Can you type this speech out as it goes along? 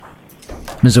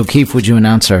Ms. O'Keefe, would you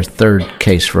announce our third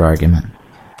case for argument?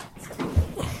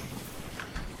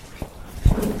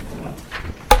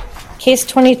 Case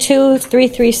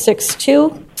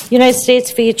 22-3362, United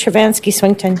States v. Trivansky,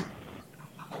 Swington.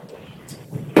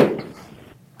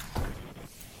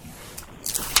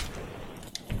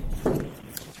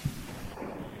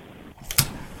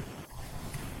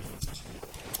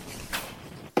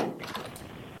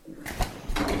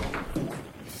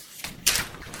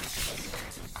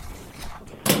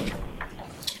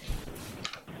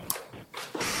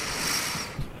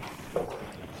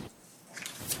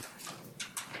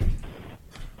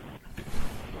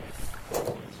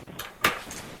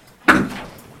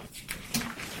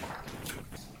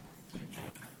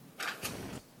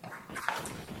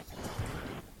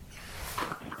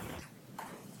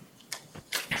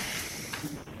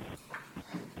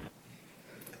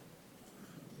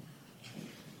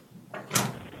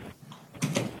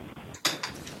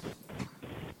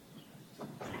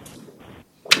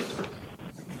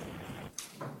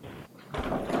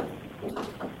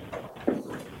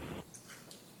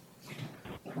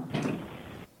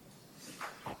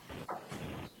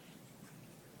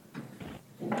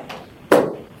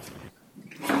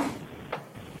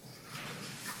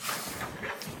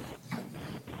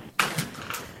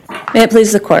 May it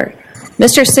please the Court.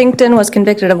 Mr. Swington was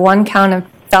convicted of one count of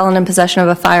felon in possession of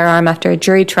a firearm after a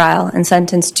jury trial and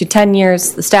sentenced to 10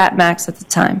 years, the stat max at the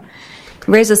time.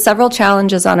 He raises several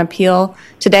challenges on appeal.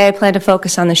 Today I plan to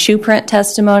focus on the shoe print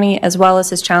testimony as well as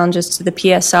his challenges to the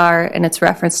PSR and its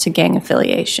reference to gang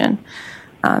affiliation.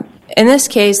 In this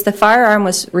case, the firearm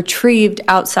was retrieved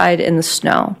outside in the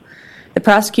snow. The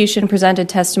prosecution presented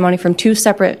testimony from two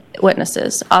separate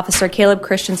witnesses, Officer Caleb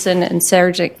Christensen and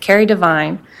Sergeant Carrie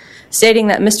Devine, stating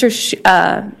that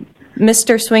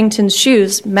Mr. Swington's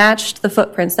shoes matched the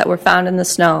footprints that were found in the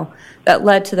snow that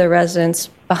led to the residence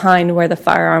behind where the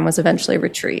firearm was eventually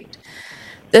retrieved.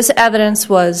 This evidence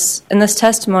and this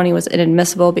testimony was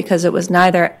inadmissible because it was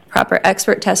neither proper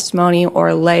expert testimony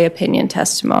or lay opinion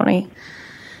testimony.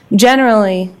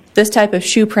 Generally, this type of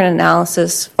shoe print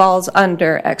analysis falls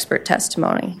under expert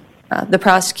testimony. The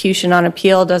prosecution on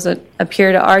appeal doesn't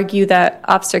appear to argue that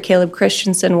Officer Caleb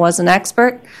Christensen was an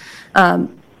expert,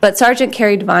 but Sergeant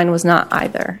Carrie Devine was not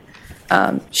either.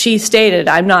 She stated,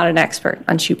 "I'm not an expert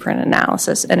on shoe print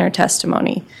analysis," in her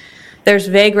testimony. There's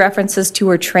vague references to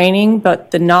her training,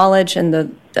 but the knowledge and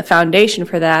the foundation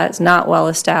for that is not well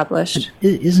established.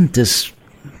 Isn't this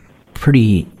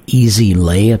pretty easy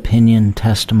lay opinion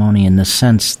testimony in the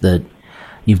sense that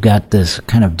you've got this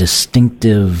kind of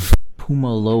distinctive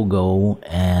Puma logo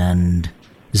and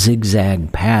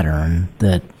zigzag pattern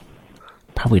that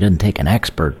probably doesn't take an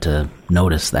expert to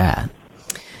notice that?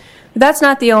 That's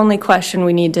not the only question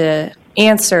we need to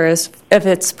answer is if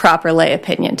it's proper lay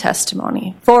opinion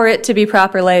testimony. For it to be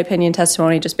proper lay opinion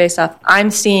testimony just based off,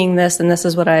 I'm seeing this and this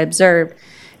is what I observed,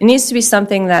 it needs to be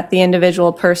something that the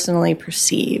individual personally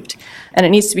perceived, and it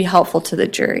needs to be helpful to the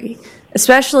jury.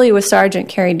 Especially with Sergeant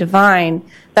Carrie Devine,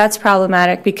 that's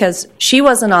problematic because she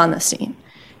wasn't on the scene.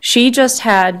 She just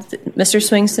had Mr.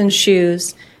 Swington's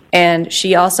shoes, and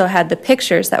she also had the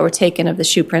pictures that were taken of the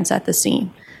shoe prints at the scene.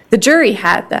 The jury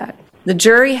had that. The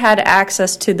jury had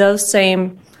access to those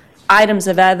same items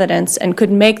of evidence and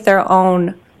could make their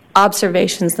own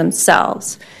observations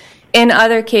themselves. In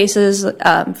other cases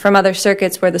from other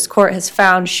circuits where this court has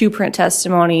found shoe print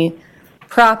testimony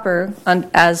proper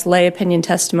as lay opinion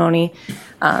testimony,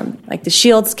 like the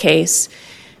Shields case,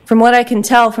 from what I can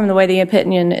tell from the way the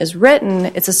opinion is written,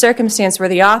 it's a circumstance where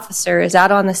the officer is out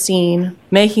on the scene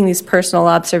making these personal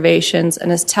observations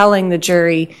and is telling the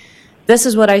jury, this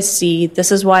is what I see,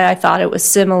 this is why I thought it was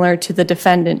similar to the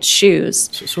defendant's shoes.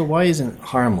 So why isn't it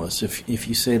harmless if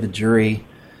you say the jury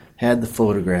had the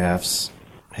photographs,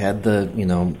 had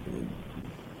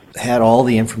had all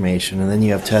the information, and then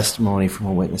you have testimony from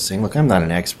a witness saying, look, I'm not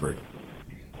an expert.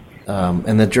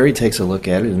 And the jury takes a look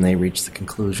at it and they reach the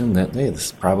conclusion that, hey, this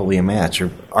is probably a match, or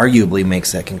arguably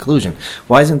makes that conclusion.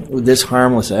 Why isn't this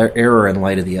harmless error in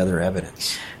light of the other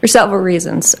evidence? For several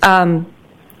reasons.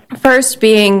 First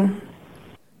being,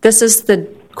 this is the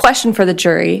question for the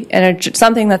jury, and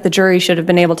something that the jury should have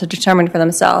been able to determine for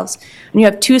themselves. And you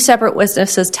have two separate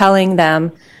witnesses telling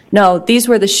them, no, these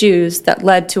were the shoes that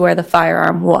led to where the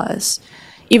firearm was.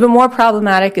 Even more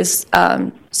problematic is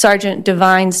Sergeant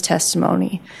Devine's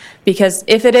testimony, because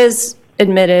if it is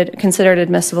considered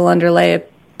admissible under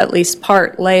at least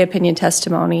part lay opinion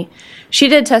testimony, she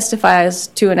did testify as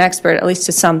to an expert, at least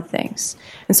to some things.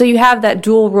 And so you have that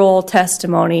dual role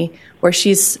testimony where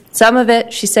some of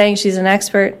it she's saying she's an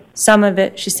expert, some of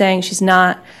it she's saying she's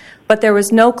not, but there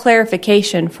was no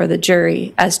clarification for the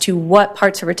jury as to what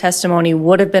parts of her testimony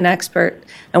would have been expert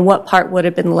and what part would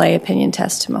have been lay opinion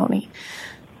testimony.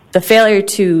 The failure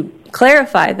to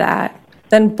clarify that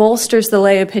then bolsters the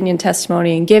lay opinion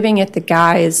testimony and giving it the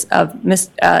guise of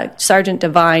Sergeant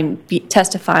Devine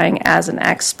testifying as an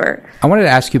expert. I wanted to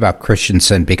ask you about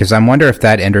Christensen because I wonder if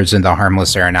that enters into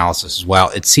harmless error analysis as well.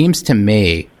 It seems to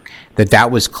me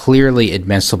that was clearly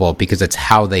admissible because it's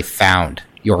how they found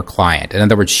your client. In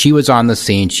other words, she was on the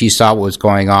scene, she saw what was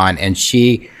going on, and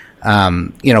she,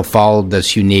 followed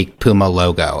this unique Puma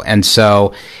logo. And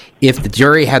so if the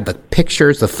jury had the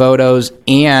pictures, the photos,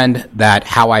 and that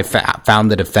how I found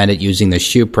the defendant using the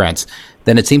shoe prints,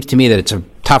 then it seems to me that it's a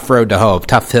tough road to hoe,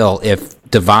 tough hill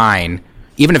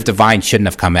even if Devine shouldn't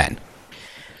have come in.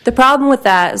 The problem with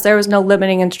that is there was no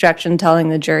limiting instruction telling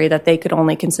the jury that they could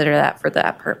only consider that for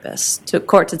that purpose. To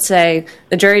court to say,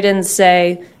 the jury didn't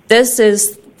say, this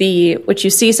is which you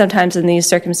see sometimes in these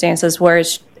circumstances where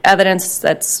evidence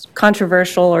that's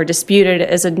controversial or disputed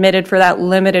is admitted for that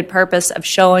limited purpose of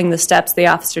showing the steps the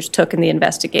officers took in the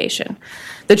investigation.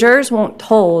 The jurors weren't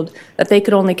told that they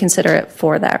could only consider it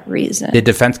for that reason. Did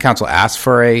defense counsel ask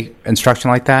for a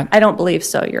instruction like that? I don't believe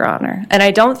so, Your Honor. And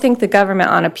I don't think the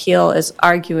government on appeal is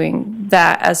arguing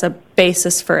that as a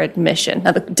basis for admission.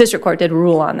 Now, the district court did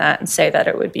rule on that and say that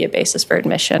it would be a basis for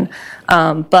admission.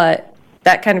 But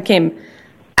that kind of came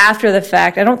after the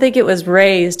fact. I don't think it was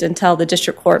raised until the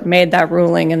district court made that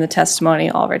ruling and the testimony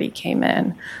already came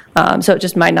in. So it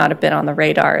just might not have been on the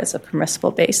radar as a permissible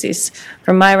basis.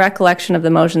 From my recollection of the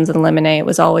motions in limine, it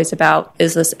was always about,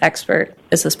 is this expert,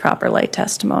 is this proper lay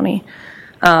testimony?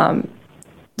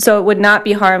 So it would not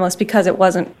be harmless because it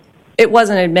wasn't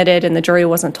admitted and the jury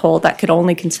wasn't told that could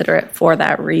only consider it for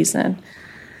that reason.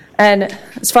 And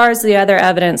as far as the other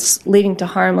evidence leading to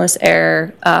harmless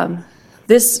error,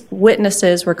 these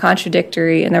witnesses were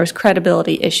contradictory and there was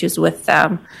credibility issues with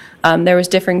them. There was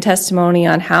differing testimony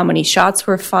on how many shots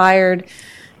were fired.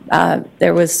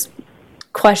 There was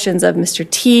questions of Mr.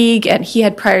 Teague, and he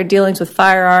had prior dealings with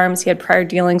firearms. He had prior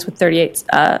dealings with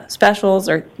 .38 specials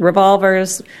or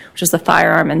revolvers, which is the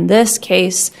firearm in this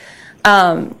case,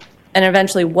 and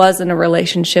eventually was in a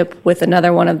relationship with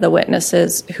another one of the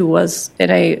witnesses who was in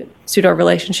a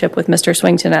pseudo-relationship with Mr.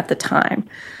 Swington at the time.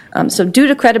 So due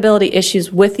to credibility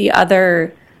issues with the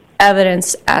other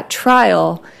evidence at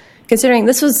trial, considering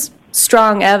this was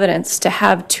strong evidence to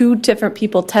have two different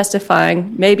people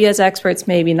testifying, maybe as experts,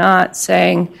 maybe not,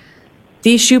 saying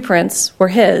these shoe prints were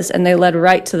his and they led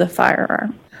right to the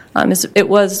firearm. It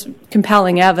was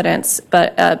compelling evidence,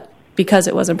 but because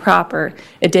it was improper,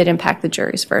 it did impact the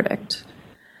jury's verdict.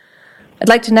 I'd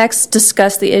like to next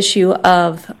discuss the issue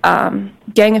of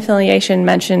gang affiliation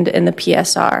mentioned in the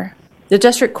PSR. The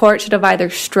district court should have either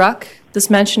struck this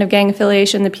mention of gang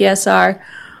affiliation in the PSR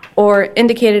or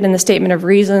indicated in the statement of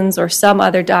reasons or some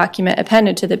other document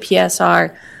appended to the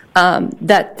PSR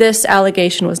that this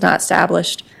allegation was not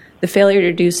established. The failure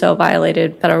to do so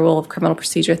violated Federal Rule of Criminal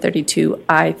Procedure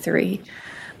 32I3.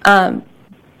 Under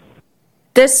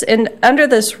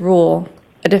this rule,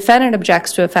 a defendant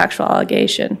objects to a factual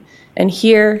allegation, and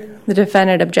here the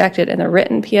defendant objected in the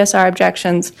written PSR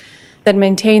objections that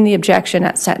maintain the objection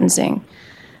at sentencing.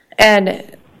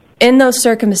 And in those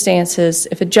circumstances,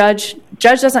 if a judge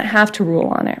doesn't have to rule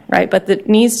on it, right, but it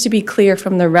needs to be clear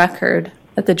from the record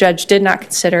that the judge did not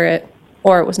consider it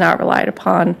or it was not relied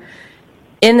upon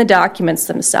in the documents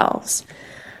themselves.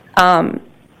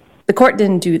 The court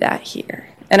didn't do that here.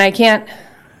 And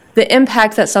the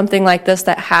impact that something like this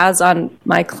that has on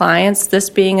my clients,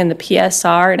 this being in the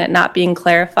PSR and it not being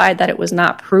clarified that it was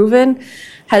not proven,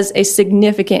 has a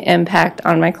significant impact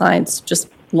on my clients' just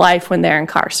life when they're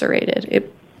incarcerated.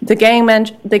 The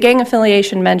gang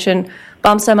affiliation mention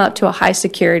bumps them up to a high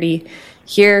security.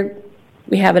 Here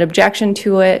we have an objection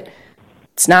to it.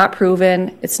 It's not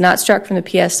proven. It's not struck from the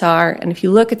PSR. And if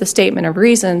you look at the statement of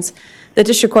reasons, the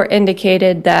district court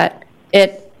indicated that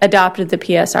it adopted the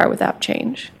PSR without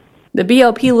change. The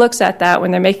BOP looks at that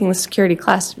when they're making the security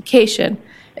classification.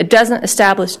 It doesn't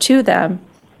establish to them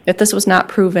that this was not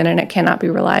proven and it cannot be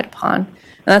relied upon.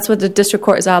 And that's what the district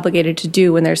court is obligated to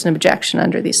do when there's an objection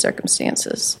under these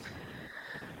circumstances.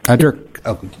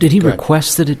 Did he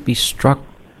request that it be struck?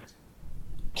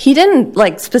 He didn't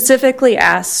specifically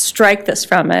ask, strike this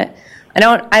from it.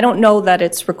 I don't know that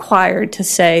it's required to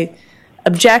say, I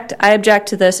object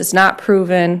to this, it's not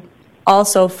proven,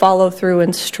 also follow through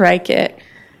and strike it.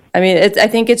 I mean, I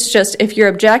think it's just, if you're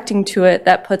objecting to it,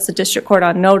 that puts the district court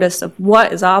on notice of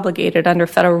what is obligated under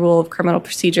Federal Rule of Criminal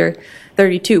Procedure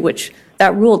 32, which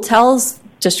that rule tells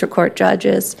district court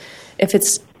judges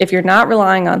if you're not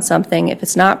relying on something, if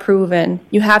it's not proven,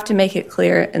 you have to make it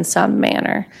clear in some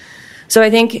manner. So I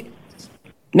think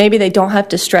maybe they don't have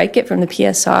to strike it from the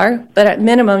PSR, but at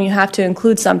minimum you have to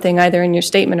include something either in your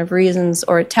statement of reasons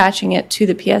or attaching it to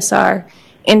the PSR,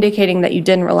 indicating that you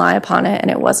didn't rely upon it and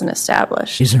it wasn't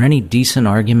established. Is there any decent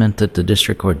argument that the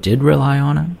district court did rely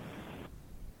on it?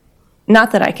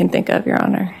 Not that I can think of, Your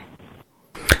Honor.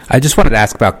 I just wanted to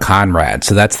ask about Conrad.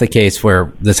 So that's the case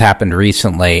where this happened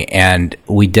recently, and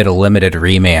we did a limited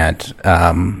remand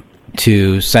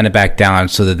to send it back down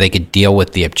so that they could deal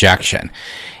with the objection.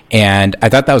 And I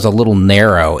thought that was a little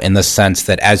narrow in the sense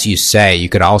that, as you say, you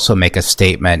could also make a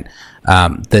statement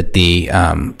that the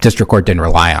district court didn't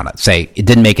rely on it. Say it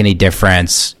didn't make any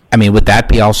difference. I mean, would that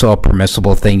be also a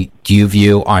permissible thing, do you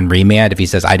view, on remand if he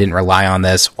says, I didn't rely on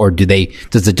this? Or does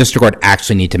the district court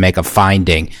actually need to make a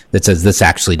finding that says this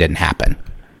actually didn't happen?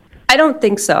 I don't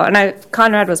think so. And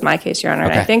Conrad was my case, Your Honor.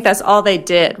 Okay. And I think that's all they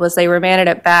did was they remanded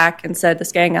it back and said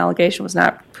this gang allegation was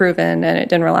not proven and it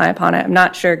didn't rely upon it. I'm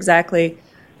not sure exactly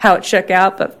how it shook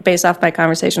out, but based off my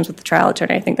conversations with the trial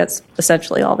attorney, I think that's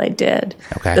essentially all they did.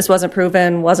 Okay. This wasn't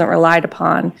proven, wasn't relied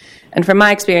upon. And from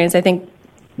my experience, I think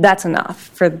that's enough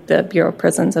for the Bureau of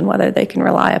Prisons and whether they can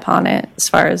rely upon it as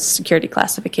far as security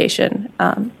classification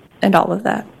and all of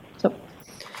that. So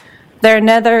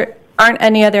there aren't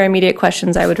any other immediate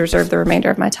questions. I would reserve the remainder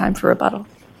of my time for rebuttal.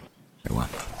 Very well.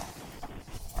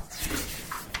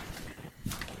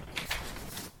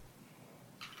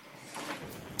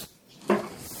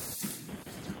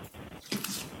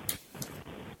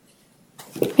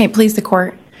 May it please the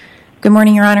court. Good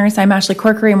morning, Your Honors. I'm Ashley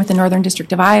Corkery. I'm with the Northern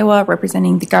District of Iowa,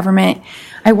 representing the government.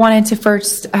 I wanted to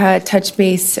first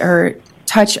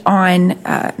touch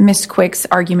on Ms. Quick's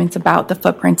arguments about the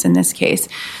footprints in this case.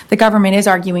 The government is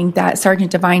arguing that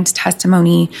Sergeant Devine's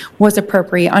testimony was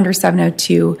appropriate under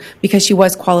 702 because she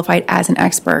was qualified as an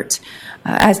expert.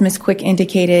 As Ms. Quick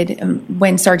indicated,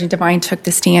 when Sergeant Devine took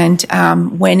the stand,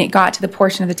 when it got to the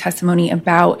portion of the testimony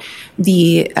about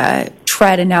the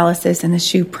tread analysis and the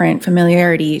shoe print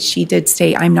familiarity, she did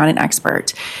say, I'm not an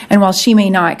expert. And while she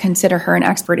may not consider her an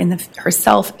expert an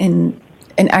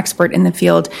expert in the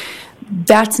field,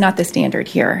 that's not the standard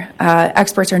here.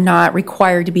 Experts are not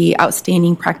required to be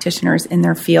outstanding practitioners in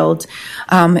their field.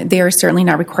 They are certainly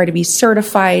not required to be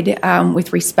certified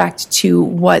with respect to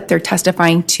what they're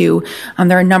testifying to.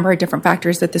 There are a number of different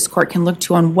factors that this court can look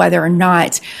to on whether or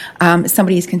not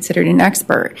somebody is considered an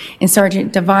expert. In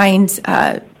Sergeant Devine's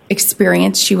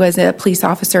experience, she was a police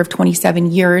officer of 27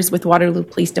 years with Waterloo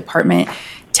Police Department.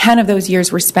 10 of those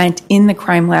years were spent in the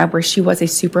crime lab where she was a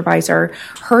supervisor.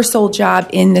 Her sole job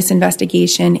in this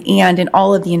investigation and in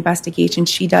all of the investigations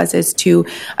she does is to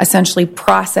essentially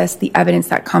process the evidence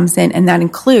that comes in, and that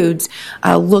includes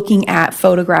looking at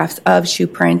photographs of shoe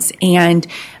prints and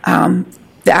the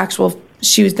actual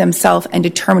shoes themselves and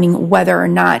determining whether or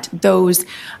not those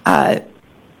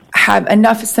have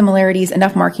enough similarities,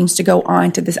 enough markings to go on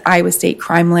to this Iowa State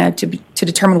crime lab to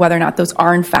determine whether or not those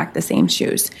are in fact the same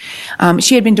shoes.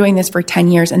 She had been doing this for 10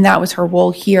 years, and that was her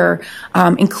role here,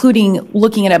 including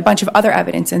looking at a bunch of other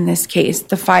evidence in this case,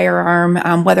 the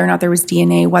firearm, whether or not there was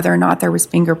DNA, whether or not there was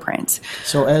fingerprints.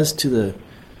 So as to the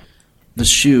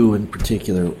shoe in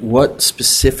particular, what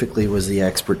specifically was the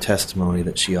expert testimony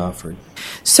that she offered?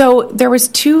 So there was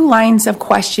two lines of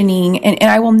questioning, and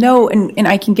I will note, and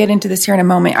I can get into this here in a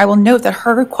moment, I will note that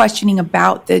her questioning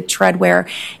about the treadwear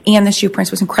and the shoe prints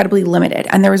was incredibly limited,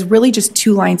 and there was really just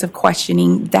two lines of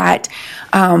questioning that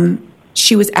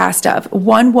she was asked of.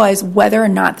 One was whether or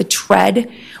not the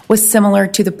tread was similar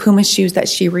to the Puma shoes that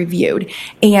she reviewed.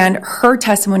 And her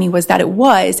testimony was that it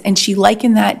was, and she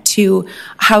likened that to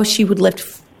how she would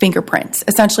lift fingerprints.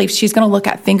 Essentially, if she's going to look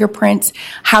at fingerprints,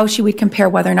 how she would compare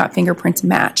whether or not fingerprints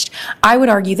matched. I would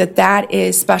argue that that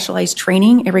is specialized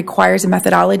training. It requires a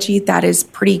methodology that is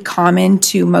pretty common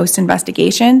to most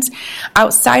investigations.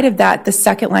 Outside of that, the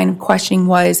second line of questioning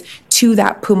was to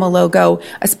that Puma logo,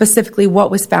 specifically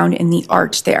what was found in the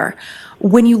arch there.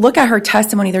 When you look at her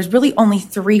testimony, there's really only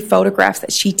 3 photographs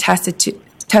that she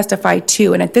testified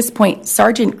to. And at this point,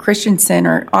 Sergeant Christensen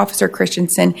or Officer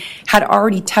Christensen had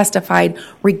already testified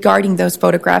regarding those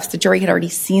photographs. The jury had already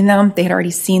seen them. They had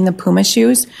already seen the Puma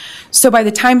shoes. So by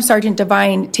the time Sergeant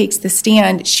Devine takes the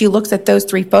stand, she looks at those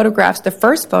 3 photographs. The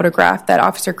first photograph that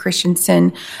Officer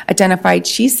Christensen identified,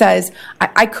 she says,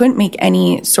 I couldn't make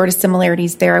any sort of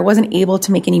similarities there. I wasn't able to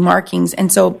make any markings.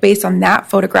 And so based on that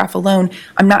photograph alone,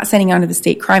 I'm not sending on to the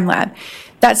state crime lab.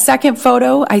 That second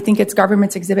photo, I think it's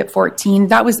Government's Exhibit 14,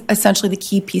 that was essentially the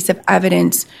key piece of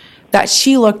evidence that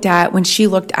she looked at when she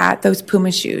looked at those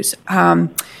Puma shoes.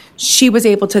 she was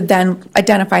able to then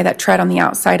identify that tread on the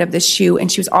outside of the shoe,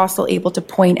 and she was also able to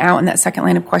point out in that second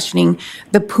line of questioning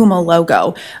the Puma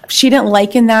logo. She didn't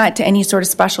liken that to any sort of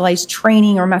specialized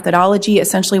training or methodology.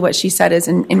 Essentially what she said is,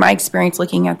 in my experience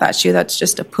looking at that shoe, that's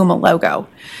just a Puma logo.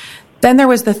 Then there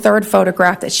was the third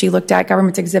photograph that she looked at,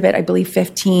 Government's Exhibit, I believe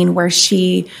 15, where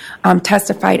she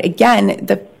testified, again,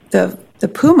 the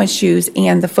Puma shoes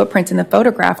and the footprints in the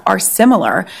photograph are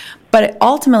similar, but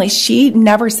ultimately she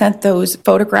never sent those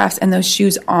photographs and those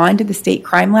shoes on to the state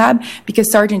crime lab because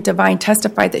Sergeant Devine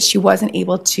testified that she wasn't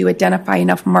able to identify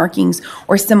enough markings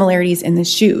or similarities in the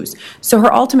shoes. So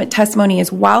her ultimate testimony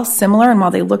is, while similar and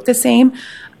while they look the same,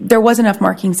 there was enough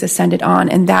markings to send it on,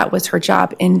 and that was her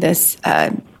job in this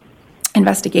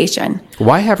investigation.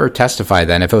 Why have her testify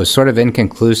then if it was sort of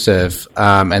inconclusive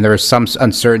and there was some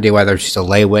uncertainty whether she's a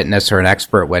lay witness or an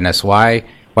expert witness? Why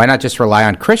not just rely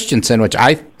on Christensen, which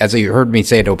I, as you heard me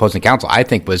say to opposing counsel, I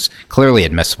think was clearly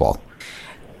admissible?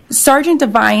 Sergeant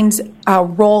Devine's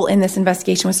role in this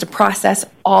investigation was to process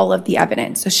all of the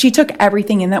evidence. So she took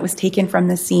everything in that was taken from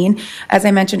the scene. As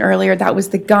I mentioned earlier, that was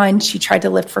the gun. She tried to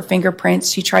lift for fingerprints.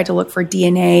 She tried to look for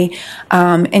DNA.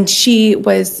 And she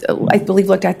was, I believe,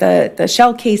 looked at the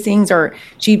shell casings, or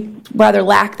she rather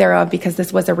lack thereof, because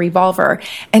this was a revolver.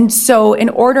 And so in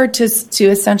order to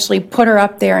essentially put her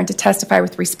up there and to testify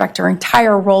with respect to her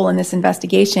entire role in this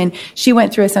investigation, she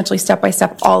went through essentially step by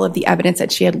step all of the evidence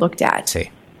that she had looked at.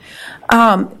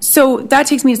 So that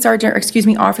takes me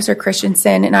to Officer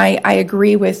Christensen, and I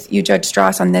agree with you, Judge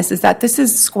Strauss, on this, is that this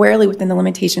is squarely within the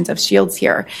limitations of Shields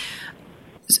here.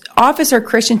 Officer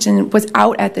Christensen was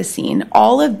out at the scene.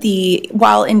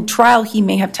 While in trial he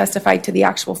may have testified to the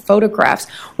actual photographs,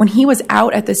 when he was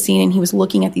out at the scene and he was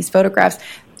looking at these photographs,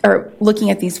 or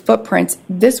looking at these footprints,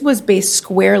 this was based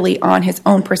squarely on his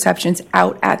own perceptions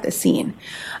out at the scene.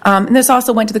 And this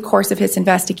also went to the course of his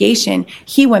investigation.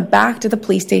 He went back to the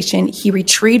police station. He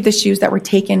retrieved the shoes that were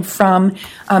taken from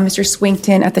Mr.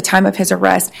 Swington at the time of his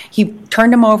arrest. He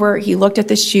turned them over. He looked at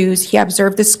the shoes. He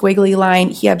observed the squiggly line.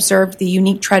 He observed the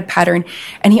unique tread pattern.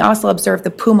 And he also observed the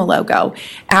Puma logo.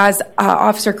 As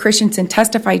Officer Christensen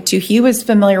testified to, he was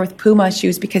familiar with Puma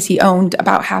shoes because he owned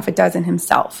about half a dozen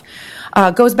himself.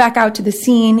 Goes back out to the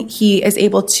scene. He is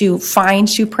able to find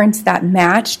shoe prints that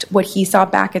matched what he saw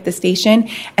back at the station,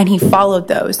 and he followed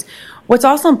those. What's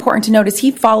also important to note is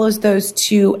he follows those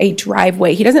to a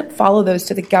driveway. He doesn't follow those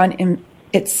to the gun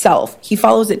itself. He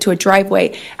follows it to a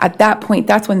driveway. At that point,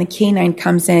 that's when the canine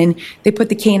comes in. They put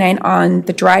the canine on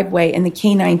the driveway, and the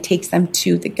canine takes them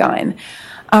to the gun.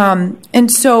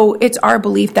 And so it's our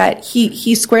belief that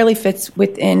he squarely fits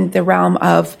within the realm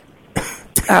of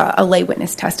a lay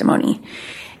witness testimony.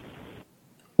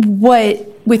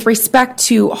 With respect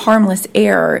to harmless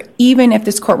error, even if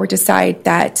this court were to decide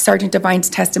that Sergeant Devine's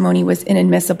testimony was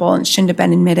inadmissible and shouldn't have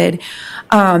been admitted,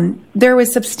 there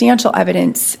was substantial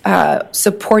evidence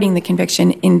supporting the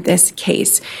conviction in this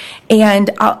case.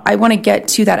 And I want to get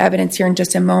to that evidence here in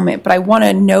just a moment, but I want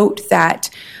to note that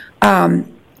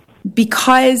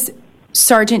because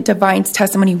Sergeant Devine's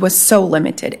testimony was so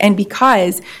limited, and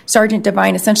because Sergeant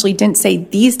Devine essentially didn't say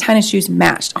these tennis shoes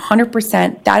matched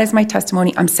 100%, that is my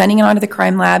testimony, I'm sending it on to the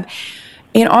crime lab,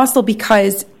 and also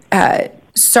because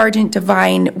Sergeant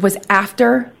Devine was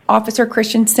after Officer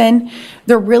Christensen,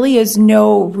 there really is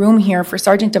no room here for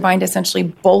Sergeant Devine to essentially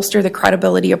bolster the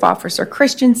credibility of Officer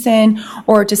Christensen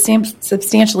or to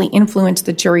substantially influence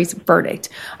the jury's verdict.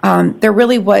 There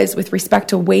really was, with respect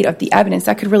to weight of the evidence,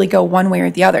 that could really go one way or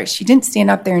the other. She didn't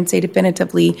stand up there and say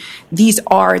definitively, these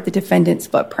are the defendant's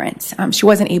footprints. She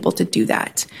wasn't able to do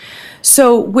that.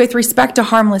 So with respect to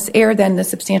harmless error, then, the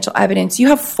substantial evidence, you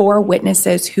have 4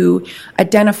 witnesses who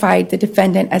identified the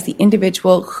defendant as the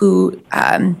individual who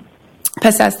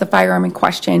possessed the firearm in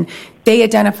question. They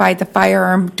identified the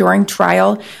firearm during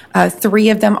trial. 3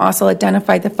 of them also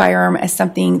identified the firearm as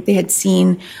something they had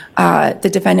seen the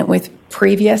defendant with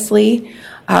previously.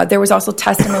 There was also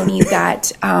testimony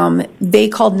that they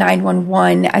called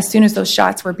 911 as soon as those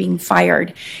shots were being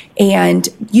fired. And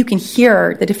you can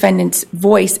hear the defendant's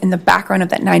voice in the background of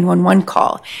that 911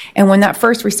 call. And when that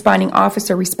first responding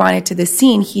officer responded to the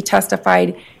scene, he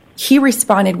testified he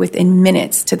responded within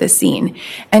minutes to the scene.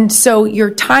 And so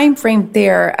your time frame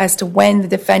there as to when the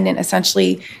defendant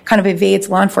essentially kind of evades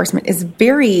law enforcement is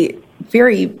very,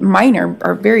 very minor,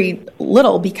 or very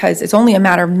little, because it's only a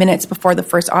matter of minutes before the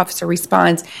first officer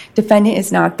responds. Defendant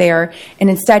is not there, and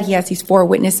instead he has these 4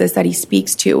 witnesses that he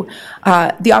speaks to.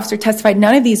 The officer testified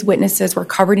none of these witnesses were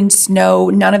covered in snow.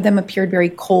 None of them appeared very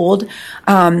cold.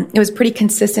 It was pretty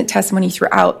consistent testimony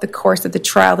throughout the course of the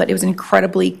trial that it was an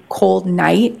incredibly cold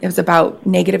night. It was about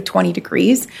 -20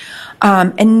 degrees.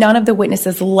 and none of the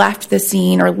witnesses left the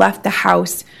scene or left the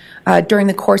house during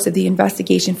the course of the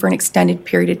investigation for an extended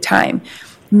period of time.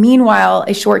 Meanwhile,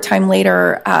 a short time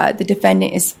later, the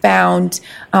defendant is found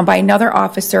by another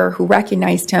officer who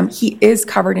recognized him. He is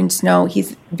covered in snow.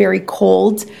 He's very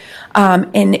cold.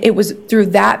 And it was through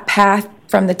that path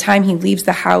from the time he leaves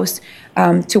the house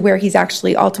to where he's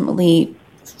actually ultimately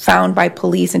found by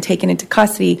police and taken into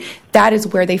custody. That is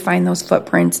where they find those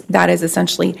footprints. That is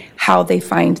essentially how they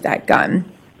find that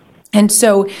gun. And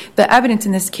so the evidence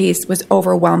in this case was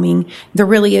overwhelming. There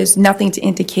really is nothing to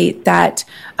indicate that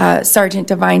Sergeant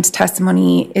Devine's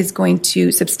testimony is going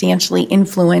to substantially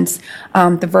influence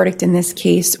the verdict in this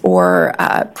case or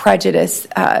prejudice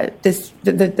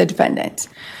the defendant.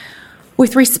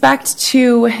 With respect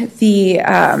to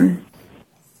the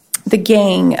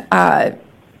gang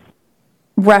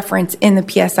reference in the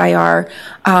PSIR,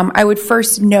 I would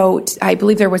first note, I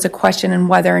believe there was a question on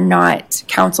whether or not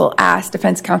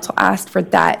defense counsel asked for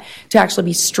that to actually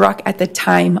be struck at the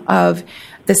time of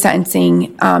the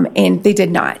sentencing, and they did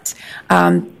not.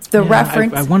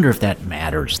 Reference. I wonder if that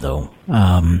matters, though.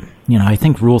 I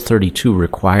think Rule 32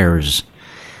 requires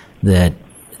that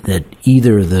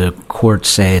either the court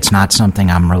say it's not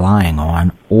something I'm relying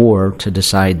on, or to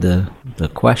decide the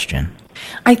question.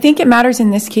 I think it matters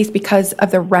in this case because of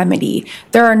the remedy.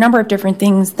 There are a number of different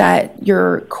things that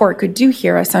your court could do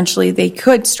here. Essentially, they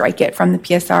could strike it from the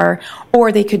PSR,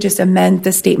 or they could just amend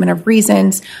the statement of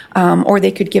reasons, or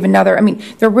they could give another. I mean,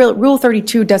 the Rule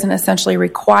 32 doesn't essentially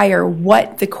require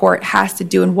what the court has to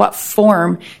do and what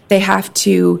form they have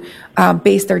to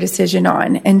base their decision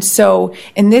on. And so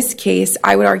in this case,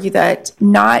 I would argue that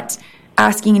not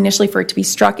asking initially for it to be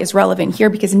struck is relevant here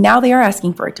because now they are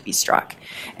asking for it to be struck.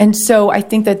 And so I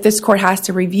think that this court has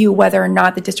to review whether or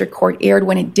not the district court erred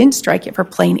when it didn't strike it for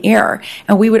plain error.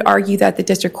 And we would argue that the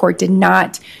district court did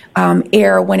not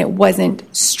err when it wasn't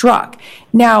struck.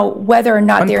 Now, whether or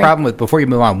not before you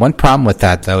move on, one problem with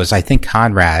that, though, is I think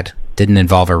Conrad didn't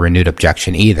involve a renewed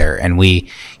objection either. And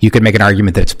you could make an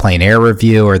argument that it's plain error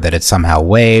review or that it's somehow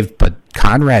waived, but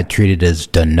Conrad treated it as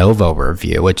de novo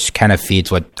review, which kind of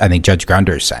feeds what I think Judge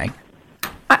Grunder is saying.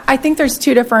 I think there's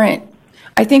two different.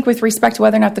 I think with respect to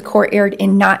whether or not the court erred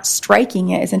in not striking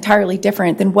it is entirely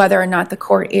different than whether or not the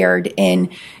court erred in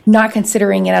not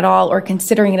considering it at all or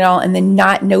considering it at all and then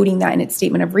not noting that in its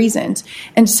statement of reasons.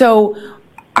 And so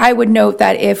I would note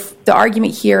that if the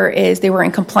argument here is they were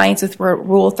in compliance with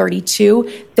Rule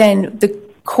 32, then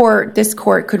this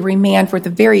court could remand for the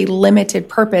very limited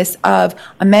purpose of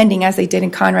amending, as they did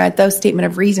in Conrad, those statement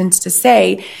of reasons to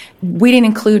say, we didn't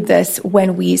include this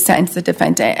when we sentenced the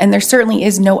defendant. And there certainly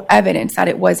is no evidence that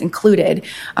it was included.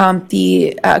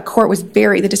 The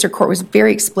district court was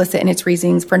very explicit in its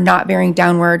reasons for not varying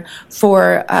downward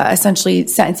for essentially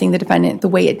sentencing the defendant the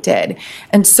way it did.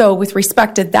 And so with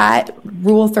respect to that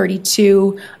Rule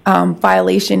 32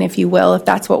 violation, if you will, if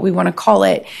that's what we want to call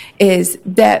it, is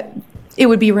that it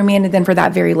would be remanded then for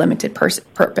that very limited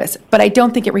purpose. But I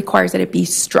don't think it requires that it be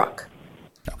struck.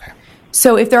 Okay.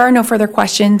 So if there are no further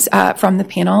questions from the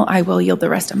panel, I will yield the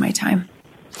rest of my time.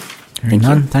 Thank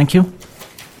you. Thank you.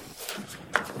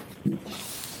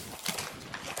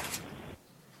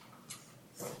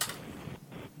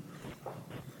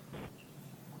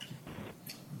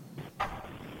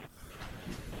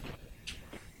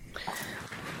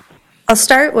 I'll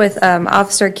start with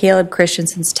Officer Caleb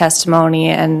Christensen's testimony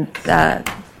and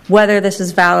whether this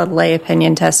is valid lay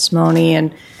opinion testimony.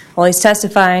 And while he's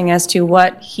testifying as to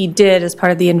what he did as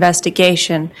part of the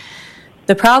investigation,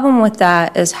 the problem with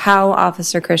that is how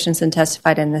Officer Christensen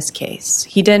testified in this case.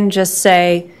 He didn't just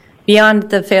say, beyond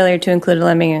the failure to include a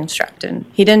limiting instruction,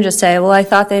 he didn't just say, well, I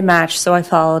thought they matched, so I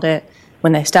followed it.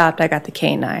 When they stopped, I got the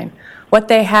K-9. What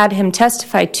they had him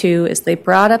testify to is they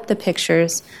brought up the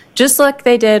pictures, just like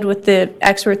they did with the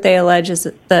expert they allege as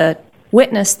the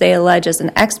witness they allege as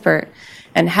an expert,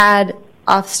 and had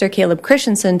Officer Caleb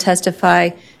Christensen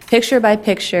testify picture by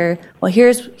picture. Well,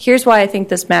 here's why I think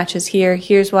this matches here.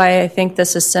 Here's why I think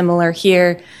this is similar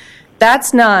here.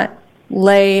 That's not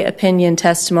lay opinion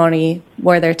testimony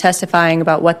where they're testifying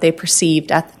about what they perceived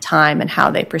at the time and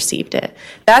how they perceived it.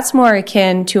 That's more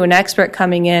akin to an expert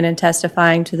coming in and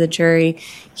testifying to the jury.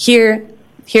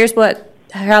 Here's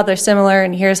how they're similar,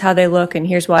 and here's how they look, and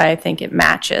here's why I think it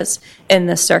matches in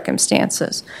the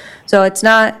circumstances. So it's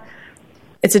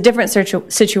a different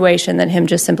situation than him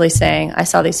just simply saying, I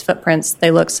saw these footprints,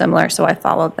 they look similar, so I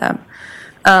followed them.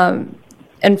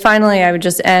 And finally, I would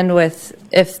just end with,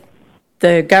 if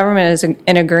the government is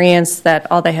in agreement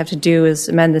that all they have to do is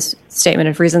amend this statement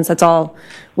of reasons. That's all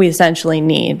we essentially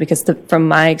need, because from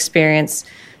my experience,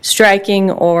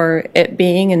 striking or it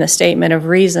being in a statement of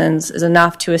reasons is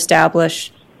enough to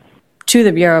establish to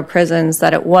the Bureau of Prisons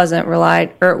that it wasn't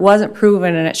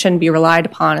proven and it shouldn't be relied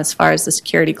upon as far as the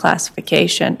security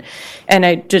classification. And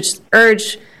I just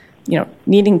urge,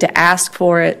 needing to ask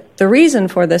for it. The reason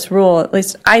for this rule, at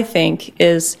least I think,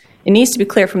 is it needs to be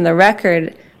clear from the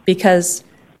record, because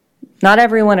not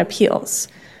everyone appeals.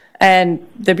 And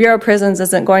the Bureau of Prisons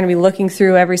isn't going to be looking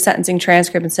through every sentencing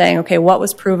transcript and saying, okay, what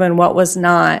was proven, what was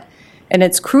not. And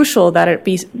it's crucial that it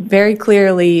be very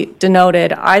clearly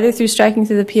denoted, either through striking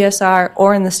through the PSR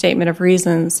or in the statement of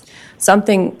reasons,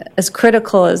 something as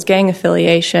critical as gang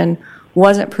affiliation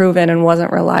wasn't proven and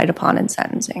wasn't relied upon in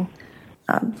sentencing.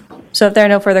 So if there are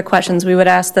no further questions, we would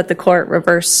ask that the court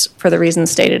reverse for the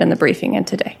reasons stated in the briefing and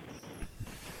today.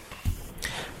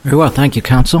 Very well. Thank you,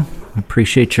 counsel.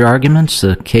 Appreciate your arguments.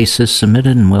 The case is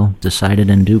submitted and we'll decide it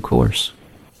in due course.